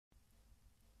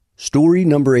Story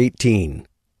number 18.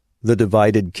 The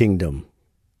Divided Kingdom.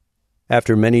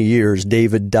 After many years,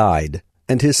 David died,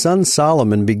 and his son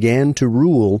Solomon began to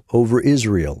rule over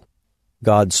Israel.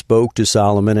 God spoke to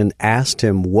Solomon and asked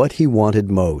him what he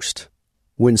wanted most.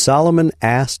 When Solomon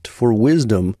asked for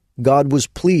wisdom, God was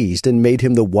pleased and made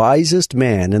him the wisest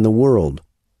man in the world.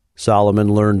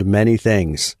 Solomon learned many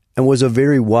things and was a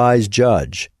very wise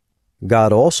judge.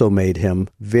 God also made him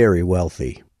very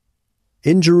wealthy.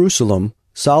 In Jerusalem,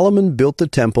 Solomon built the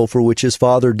temple for which his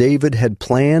father David had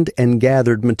planned and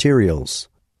gathered materials.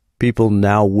 People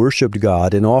now worshipped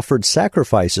God and offered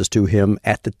sacrifices to him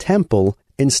at the temple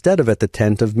instead of at the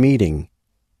tent of meeting.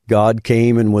 God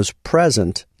came and was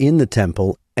present in the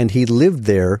temple, and he lived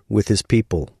there with his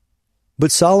people.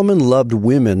 But Solomon loved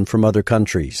women from other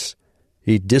countries.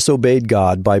 He disobeyed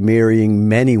God by marrying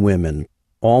many women,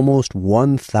 almost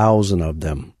 1,000 of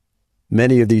them.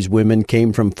 Many of these women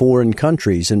came from foreign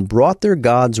countries and brought their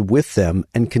gods with them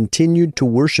and continued to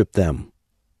worship them.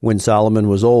 When Solomon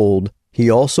was old, he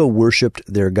also worshipped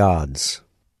their gods.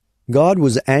 God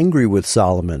was angry with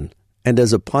Solomon, and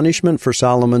as a punishment for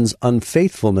Solomon's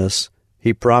unfaithfulness,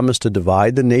 he promised to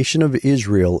divide the nation of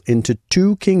Israel into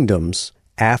 2 kingdoms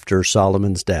after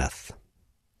Solomon's death.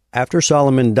 After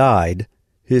Solomon died,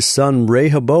 his son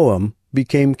Rehoboam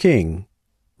became king.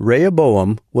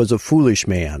 Rehoboam was a foolish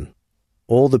man.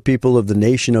 All the people of the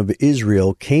nation of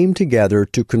Israel came together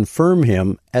to confirm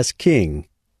him as king.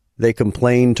 They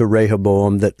complained to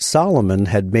Rehoboam that Solomon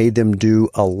had made them do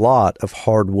a lot of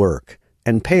hard work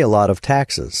and pay a lot of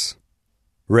taxes.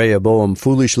 Rehoboam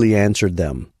foolishly answered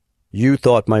them, "You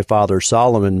thought my father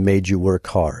Solomon made you work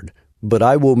hard, but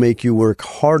I will make you work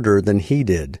harder than he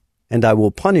did, and I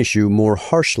will punish you more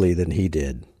harshly than he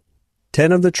did."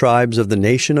 10 of the tribes of the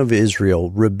nation of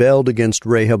Israel rebelled against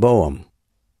Rehoboam.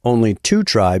 Only 2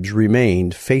 tribes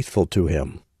remained faithful to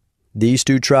him. These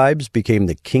 2 tribes became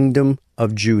the kingdom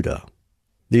of Judah.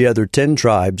 The other 10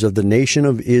 tribes of the nation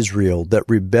of Israel that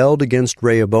rebelled against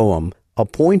Rehoboam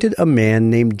appointed a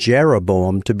man named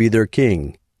Jeroboam to be their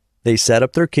king. They set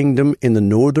up their kingdom in the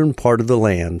northern part of the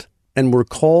land and were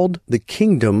called the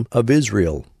kingdom of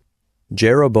Israel.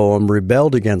 Jeroboam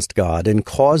rebelled against God and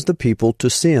caused the people to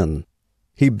sin.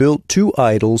 He built 2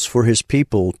 idols for his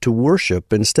people to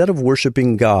worship instead of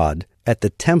worshiping God at the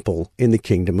temple in the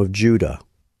kingdom of Judah.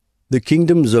 The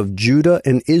kingdoms of Judah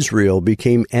and Israel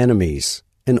became enemies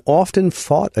and often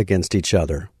fought against each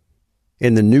other.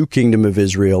 In the new kingdom of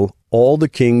Israel, all the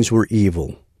kings were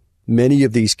evil. Many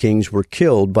of these kings were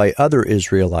killed by other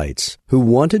Israelites who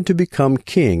wanted to become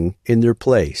king in their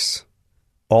place.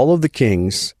 All of the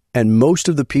kings and most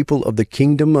of the people of the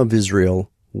kingdom of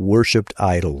Israel worshipped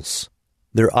idols.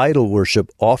 Their idol worship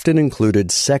often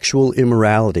included sexual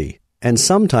immorality and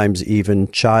sometimes even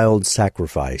child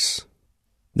sacrifice.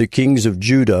 The kings of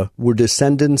Judah were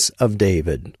descendants of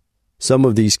David. Some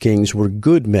of these kings were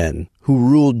good men who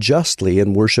ruled justly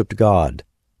and worshipped God.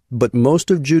 But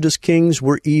most of Judah's kings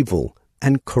were evil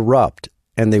and corrupt,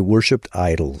 and they worshipped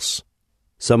idols.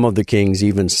 Some of the kings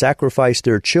even sacrificed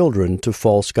their children to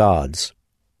false gods.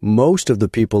 Most of the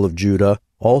people of Judah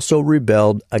also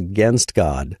rebelled against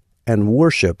God and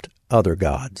worshipped other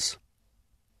gods.